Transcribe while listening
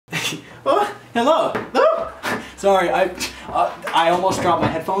Oh, hello. Oh. Sorry, I almost dropped my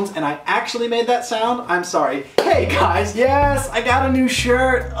headphones and I actually made that sound. I'm sorry. Hey guys, yes, I got a new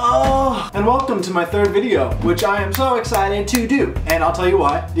shirt. Oh, and welcome to my third video, which I am so excited to do. And I'll tell you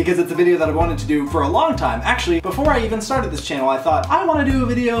why, because it's a video that I wanted to do for a long time. Actually, before I even started this channel, I thought I want to do a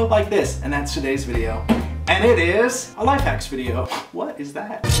video like this, and that's today's video. And it is a life hacks video. What is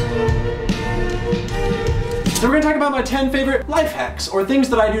that? So we're gonna talk about my 10 favorite life hacks, or things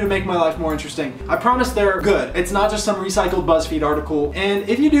that I do to make my life more interesting. I promise they're good. It's not just some recycled BuzzFeed article, and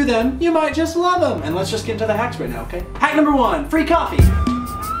if you do them, you might just love them. And let's just get into the hacks right now, okay? Hack number 1, free coffee.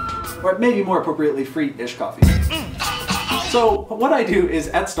 Or maybe more appropriately, free-ish coffee. So what I do is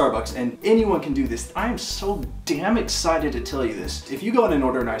at Starbucks, and anyone can do this. I am so damn excited to tell you this. If you go in and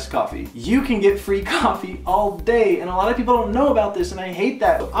order an iced coffee, you can get free coffee all day, and a lot of people don't know about this, and I hate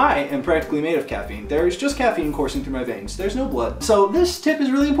that. I am practically made of caffeine. There's just caffeine coursing through my veins. There's no blood. So this tip is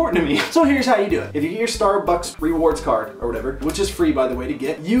really important to me. So here's how you do it. If you get your Starbucks rewards card, or whatever, which is free by the way to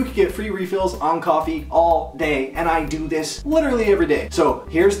get, you can get free refills on coffee all day, and I do this literally every day. So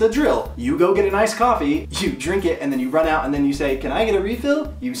here's the drill. You go get an iced coffee, you drink it, and then you run out, and then you say, can I get a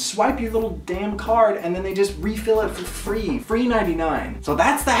refill? You swipe your little damn card and then they just refill it for free. Free 99. So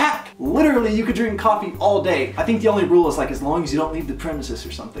that's the hack. Literally, you could drink coffee all day. I think the only rule is like as long as you don't leave the premises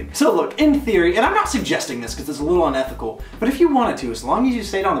or something. So look, in theory, and I'm not suggesting this because it's a little unethical, but if you wanted to, as long as you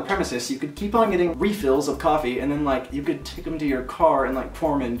stayed on the premises, you could keep on getting refills of coffee and then like you could take them to your car and like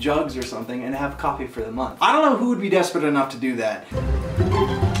pour them in jugs or something and have coffee for the month. I don't know who would be desperate enough to do that.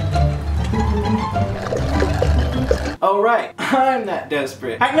 Oh right, I'm that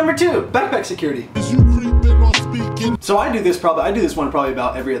desperate. Hack number 2, backpack security. So I do this one probably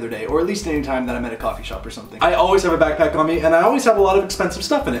about every other day, or at least any time that I'm at a coffee shop or something. I always have a backpack on me, and I always have a lot of expensive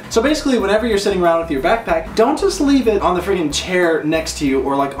stuff in it. So basically, whenever you're sitting around with your backpack, don't just leave it on the friggin' chair next to you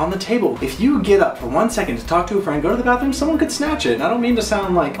or like on the table. If you get up for 1 second to talk to a friend, go to the bathroom, someone could snatch it. And I don't mean to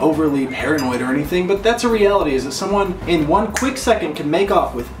sound like overly paranoid or anything, but that's a reality, is that someone in 1 quick second can make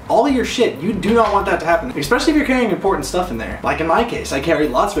off with all your shit. You do not want that to happen, especially if you're carrying important stuff in there. Like in my case, I carry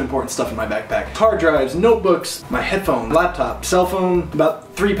lots of important stuff in my backpack. Hard drives, notebooks, my headphone, laptop, cell phone,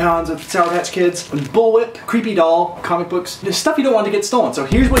 about 3 pounds of Sour Patch Kids, bullwhip, creepy doll, comic books, the stuff you don't want to get stolen. So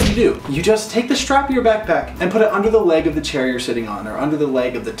here's what you do. You just take the strap of your backpack and put it under the leg of the chair you're sitting on, or under the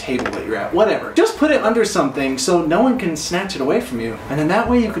leg of the table that you're at, whatever. Just put it under something so no one can snatch it away from you. And then that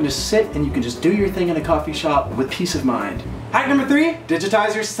way you can just sit and you can just do your thing in a coffee shop with peace of mind. Hack number 3,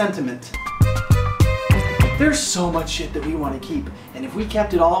 digitize your sentiment. There's so much shit that we want to keep, and if we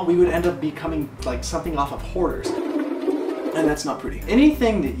kept it all, we would end up becoming like something off of hoarders. And that's not pretty.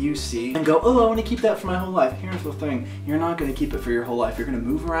 Anything that you see and go, oh, I want to keep that for my whole life. Here's the thing, you're not going to keep it for your whole life. You're going to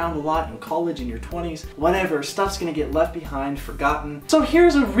move around a lot in college, in your 20s, whatever. Stuff's going to get left behind, forgotten. So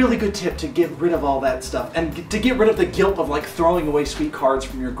here's a really good tip to get rid of all that stuff and to get rid of the guilt of like throwing away sweet cards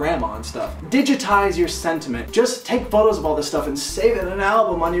from your grandma and stuff. Digitize your sentiment. Just take photos of all this stuff and save it in an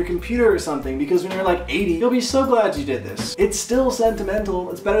album on your computer or something, because when you're like 80, you'll be so glad you did this. It's still sentimental.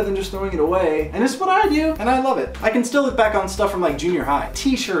 It's better than just throwing it away. And it's what I do, and I love it. I can still look back on stuff from like junior high.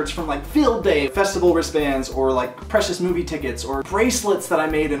 T-shirts from like field day, festival wristbands, or like precious movie tickets, or bracelets that I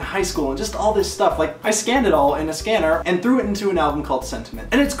made in high school, and just all this stuff. Like I scanned it all in a scanner and threw it into an album called Sentiment.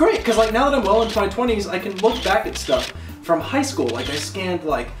 And it's great, because like now that I'm well into my 20s, I can look back at stuff from high school. Like I scanned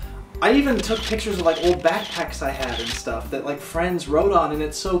like, I even took pictures of like old backpacks I had and stuff that like friends wrote on, and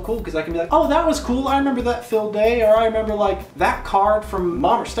it's so cool because I can be like, oh, that was cool, I remember that field day, or I remember like that card from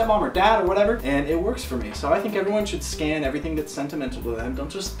mom or stepmom or dad or whatever, and it works for me. So I think everyone should scan everything that's sentimental to them.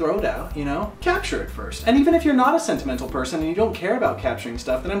 Don't just throw it out, you know? Capture it first. And even if you're not a sentimental person and you don't care about capturing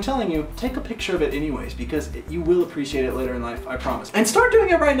stuff, then I'm telling you, take a picture of it anyways, because you will appreciate it later in life, I promise. And start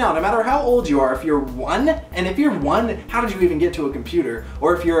doing it right now, no matter how old you are. If you're 1, and if you're 1, how did you even get to a computer?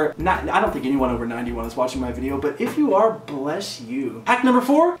 Or if you're not, I don't think anyone over 91 is watching my video, but if you are, bless you. Hack number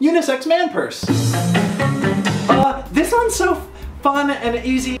 4, unisex man purse. This one's so fun and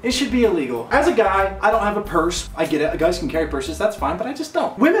easy. It should be illegal. As a guy, I don't have a purse. I get it. Guys can carry purses, that's fine, but I just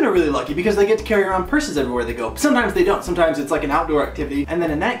don't. Women are really lucky because they get to carry around purses everywhere they go. Sometimes they don't. Sometimes it's like an outdoor activity. And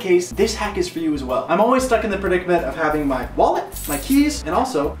then in that case, this hack is for you as well. I'm always stuck in the predicament of having my wallet, my keys, and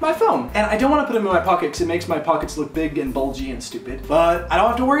also my phone. And I don't want to put them in my pocket because it makes my pockets look big and bulgy and stupid. But I don't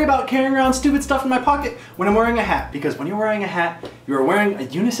have to worry about carrying around stupid stuff in my pocket when I'm wearing a hat, because when you're wearing a hat, you're wearing a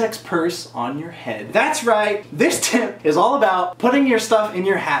unisex purse on your head. That's right. This tip is all about putting putting your stuff in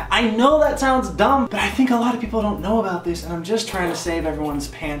your hat. I know that sounds dumb, but I think a lot of people don't know about this, and I'm just trying to save everyone's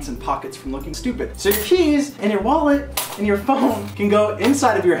pants and pockets from looking stupid. So your keys and your wallet and your phone can go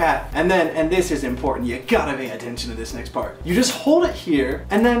inside of your hat. And this is important, you gotta pay attention to this next part. You just hold it here,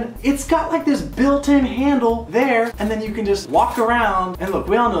 and then it's got like this built-in handle there, and then you can just walk around. And look,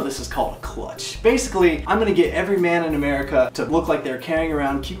 we all know this is called a clutch. Basically, I'm gonna get every man in America to look like they're carrying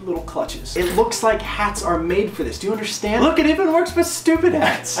around cute little clutches. It looks like hats are made for this. Do you understand? Look, it even works with stupid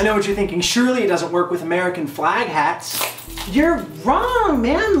hats. I know what you're thinking. Surely it doesn't work with American flag hats. You're wrong,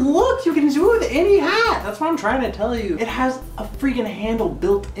 man. Look, you can do it with any hat. That's what I'm trying to tell you. It has a freaking handle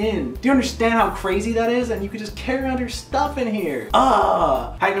built in. Do you understand how crazy that is? And you can just carry around your stuff in here.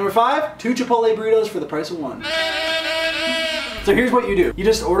 Hack number 5, 2 Chipotle burritos for the price of 1. So here's what you do. You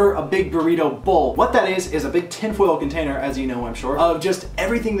just order a big burrito bowl. What that is a big tinfoil container, as you know, I'm sure, of just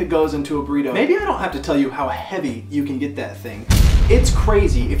everything that goes into a burrito. Maybe I don't have to tell you how heavy you can get that thing. It's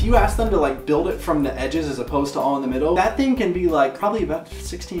crazy. If you ask them to like build it from the edges as opposed to all in the middle, that thing can be like probably about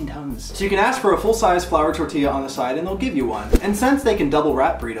 16 tons. So you can ask for a full-size flour tortilla on the side and they'll give you one. And since they can double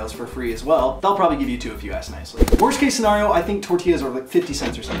wrap burritos for free as well, they'll probably give you 2 if you ask nicely. Worst case scenario, I think tortillas are like 50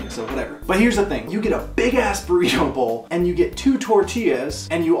 cents or something, so whatever. But here's the thing. You get a big ass burrito bowl and you get 2 tortillas,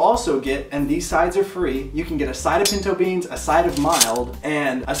 and you also get, and these sides are free, you can get a side of pinto beans, a side of mild,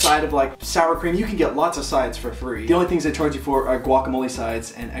 and a side of like sour cream. You can get lots of sides for free. The only things they charge you for are guacamole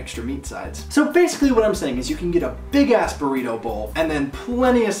sides and extra meat sides. So basically what I'm saying is you can get a big ass burrito bowl and then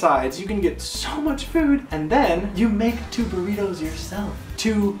plenty of sides. You can get so much food, and then you make 2 burritos yourself.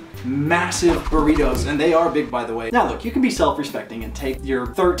 2 massive burritos, and they are big, by the way. Now look, you can be self-respecting and take your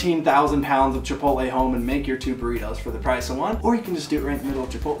 13,000 pounds of Chipotle home and make your 2 burritos for the price of 1, or you can just do it right in the middle of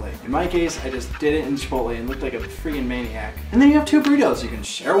Chipotle. In my case, I just did it in Chipotle and looked like a freaking maniac. And then you have 2 burritos. You can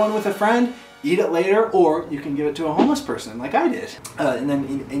share one with a friend, eat it later, or you can give it to a homeless person like I did, and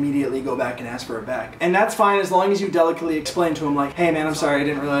then immediately go back and ask for it back. And that's fine as long as you delicately explain to him like, hey man, I'm sorry, I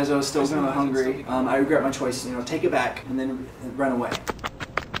didn't realize I was still kind of hungry. I regret my choice, you know, take it back, and then run away.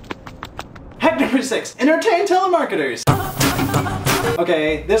 Hack number 6, entertain telemarketers.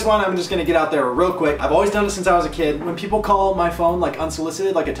 Okay, this one I'm just gonna get out there real quick. I've always done it since I was a kid. When people call my phone like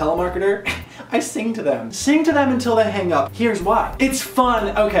unsolicited, like a telemarketer, I sing to them. Sing to them until they hang up. Here's why. It's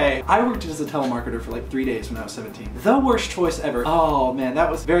fun. Okay, I worked as a telemarketer for like 3 days when I was 17. The worst choice ever. Oh man, that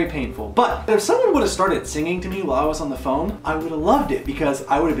was very painful. But if someone would have started singing to me while I was on the phone, I would have loved it because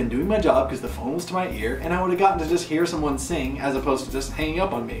I would have been doing my job because the phone was to my ear, and I would have gotten to just hear someone sing as opposed to just hanging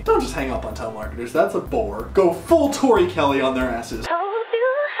up on me. Don't just hang up on telemarketers, that's a bore. Go full Tori Kelly on their asses.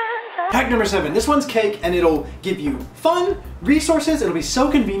 Hack number 7, this one's cake, and it'll give you fun, resources, it'll be so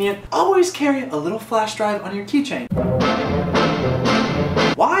convenient. Always carry a little flash drive on your keychain.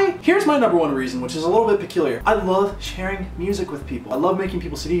 Why? Here's my number 1 reason, which is a little bit peculiar. I love sharing music with people. I love making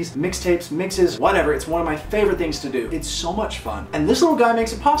people CDs, mixtapes, mixes, whatever. It's one of my favorite things to do. It's so much fun. And this little guy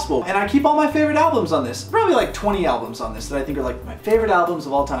makes it possible. And I keep all my favorite albums on this. Probably like 20 albums on this that I think are like my favorite albums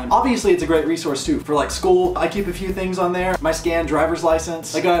of all time. Obviously, it's a great resource too. For like school, I keep a few things on there. My scanned driver's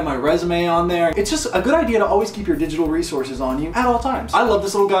license. I got my resume on there. It's just a good idea to always keep your digital resources on you at all times. I love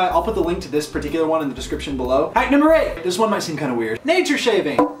this little guy. I'll put the link to this particular one in the description below. Hack number 8. This one might seem kind of weird. Nature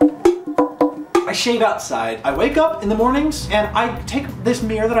shaving. I shave outside. I wake up in the mornings and I take this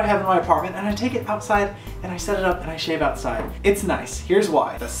mirror that I have in my apartment and I take it outside and I set it up and I shave outside. It's nice. Here's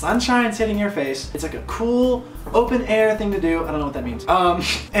why. The sunshine's hitting your face. It's like a cool, open air thing to do. I don't know what that means.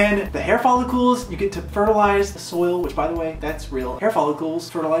 And the hair follicles, you get to fertilize the soil, which by the way, that's real. Hair follicles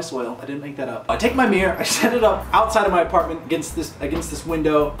fertilize soil. I didn't make that up. I take my mirror, I set it up outside of my apartment against this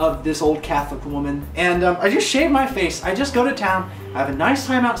window of this old Catholic woman, and I just shave my face. I just go to town. I have a nice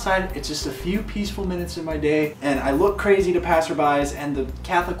time outside. It's just a few peaceful minutes in my day, and I look crazy to passerbys, and the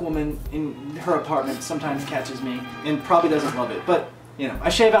Catholic woman in her apartment sometimes catches me and probably doesn't love it, but you know, I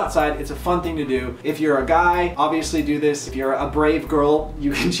shave outside. It's a fun thing to do. If you're a guy, obviously do this. If you're a brave girl,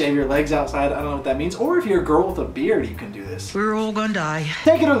 you can shave your legs outside. I don't know what that means. Or if you're a girl with a beard, you can do this. We're all gonna die.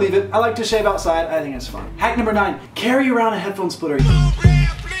 Take it or leave it. I like to shave outside. I think it's fun. Hack number 9, carry around a headphone splitter.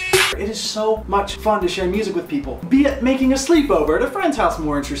 It is so much fun to share music with people. Be it making a sleepover at a friend's house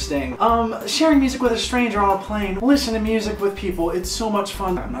more interesting. Sharing music with a stranger on a plane. Listen to music with people. It's so much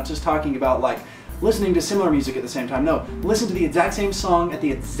fun. I'm not just talking about like listening to similar music at the same time. No, listen to the exact same song at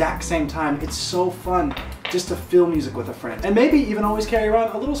the exact same time. It's so fun just to feel music with a friend. And maybe even always carry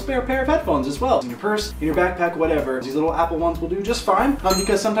around a little spare pair of headphones as well. In your purse, in your backpack, whatever. These little Apple ones will do just fine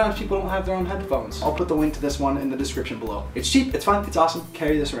because sometimes people don't have their own headphones. I'll put the link to this one in the description below. It's cheap, it's fun, it's awesome.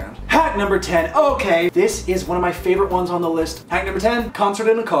 Carry this around. Hack number 10. Okay, this is one of my favorite ones on the list. Hack number 10, concert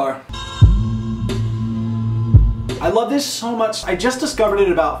in a car. I love this so much. I just discovered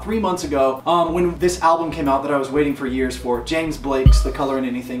it about 3 months ago when this album came out that I was waiting for years for. James Blake's The Color in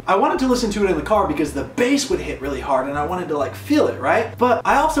Anything. I wanted to listen to it in the car because the bass would hit really hard and I wanted to like feel it, right? But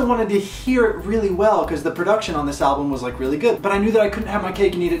I also wanted to hear it really well because the production on this album was like really good. But I knew that I couldn't have my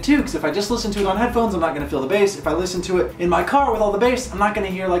cake and eat it too, because if I just listen to it on headphones, I'm not going to feel the bass. If I listen to it in my car with all the bass, I'm not going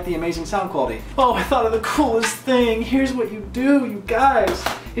to hear like the amazing sound quality. Oh, I thought of the coolest thing. Here's what you do, you guys.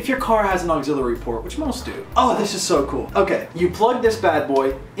 If your car has an auxiliary port, which most do. Oh, this is so cool. Okay, you plug this bad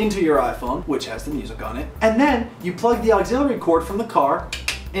boy into your iPhone, which has the music on it, and then you plug the auxiliary cord from the car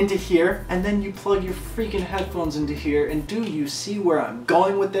into here, and then you plug your freaking headphones into here, and do you see where I'm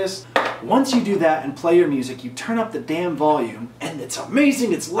going with this? Once you do that and play your music, you turn up the damn volume, and it's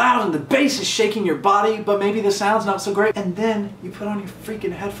amazing, it's loud, and the bass is shaking your body, but maybe the sound's not so great, and then you put on your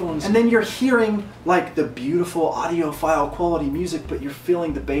freaking headphones, and then you're hearing like the beautiful audiophile quality music, but you're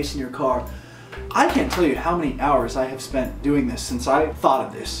feeling the bass in your car. I can't tell you how many hours I have spent doing this since I thought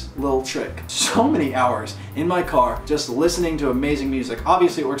of this little trick. So many hours in my car just listening to amazing music.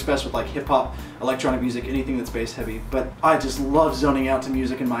 Obviously it works best with like hip hop, electronic music, anything that's bass heavy, but I just love zoning out to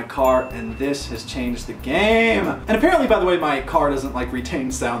music in my car, and this has changed the game. And apparently, by the way, my car doesn't like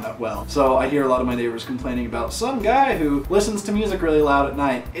retain sound that well. So I hear a lot of my neighbors complaining about some guy who listens to music really loud at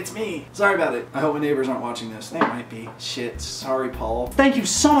night. It's me. Sorry about it. I hope my neighbors aren't watching this. They might be. Shit. Sorry, Paul. Thank you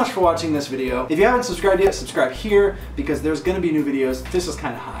so much for watching this video. If you haven't subscribed yet, subscribe here because there's gonna be new videos. This is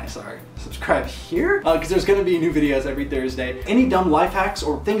kind of high, sorry. Subscribe here because there's gonna be new videos every Thursday. Any dumb life hacks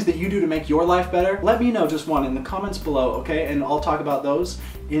or things that you do to make your life better, let me know just one in the comments below, okay? And I'll talk about those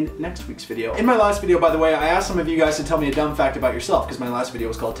in next week's video. In my last video, by the way, I asked some of you guys to tell me a dumb fact about yourself because my last video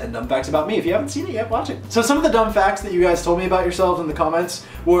was called 10 Dumb Facts About Me. If you haven't seen it yet, watch it. So some of the dumb facts that you guys told me about yourselves in the comments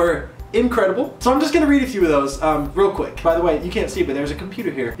were incredible. So I'm just gonna read a few of those real quick. By the way, you can't see, but there's a computer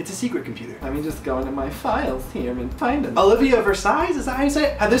here. It's a secret computer. Let me just go into my files here and find them. Olivia Versailles, is that how you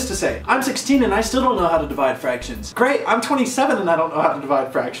say it? Had this to say: I'm 16 and I still don't know how to divide fractions. Great, I'm 27 and I don't know how to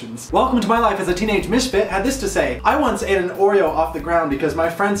divide fractions. Welcome to my life as a teenage misfit. Had this to say: I once ate an Oreo off the ground because my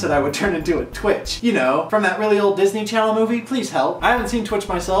friend said I would turn into a Twitch. You know, from that really old Disney Channel movie. Please help. I haven't seen Twitch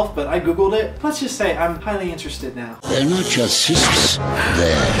myself, but I googled it. Let's just say I'm highly interested now. They're not just sisters,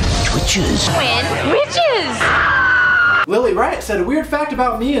 they're Twitches. Twin witches! Lily Wright said, a weird fact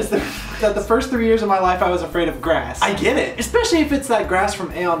about me is that the first 3 years of my life I was afraid of grass. I get it, especially if it's that grass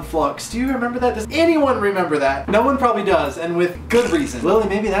from Aeon Flux. Do you remember that? Does anyone remember that? No one probably does, and with good reason. Lily,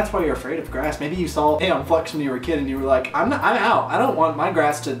 maybe that's why you're afraid of grass. Maybe you saw Aeon Flux when you were a kid and you were like, I'm out. I don't want my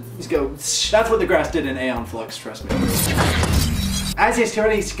grass to just go. That's what the grass did in Aeon Flux, trust me.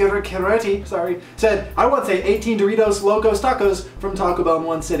 Sorry, said, I once ate 18 Doritos Locos Tacos from Taco Bell in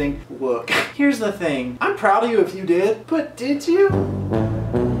one sitting. Look, here's the thing. I'm proud of you if you did, but did you?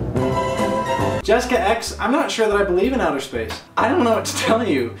 Jessica X, I'm not sure that I believe in outer space. I don't know what to tell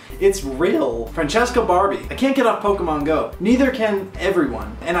you. It's real. Francesca Barbie, I can't get off Pokemon Go. Neither can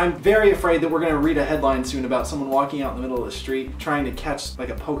everyone. And I'm very afraid that we're gonna read a headline soon about someone walking out in the middle of the street trying to catch like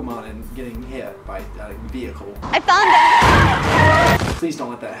a Pokemon and getting hit by a vehicle. I found that! Please don't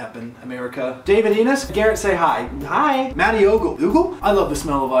let that happen, America. David Enos, Garrett say hi. Hi. Maddie Ogle. Oogle? I love the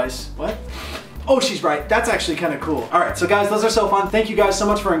smell of ice. What? Oh, she's right. That's actually kind of cool. All right, so guys, those are so fun. Thank you guys so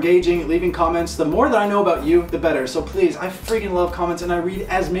much for engaging, leaving comments. The more that I know about you, the better. So please, I freaking love comments and I read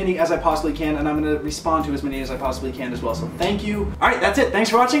as many as I possibly can, and I'm gonna respond to as many as I possibly can as well. So thank you. All right, that's it.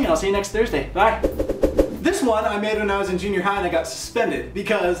 Thanks for watching and I'll see you next Thursday. Bye. This one I made when I was in junior high and I got suspended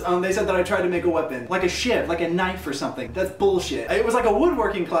because they said that I tried to make a weapon, like a shiv, like a knife or something. That's bullshit. It was like a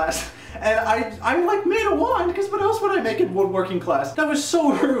woodworking class. And I like made a wand because what else would I make in woodworking class? That was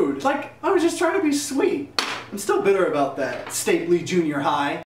so rude. Like, I was just trying to be sweet. I'm still bitter about that. Stately junior high.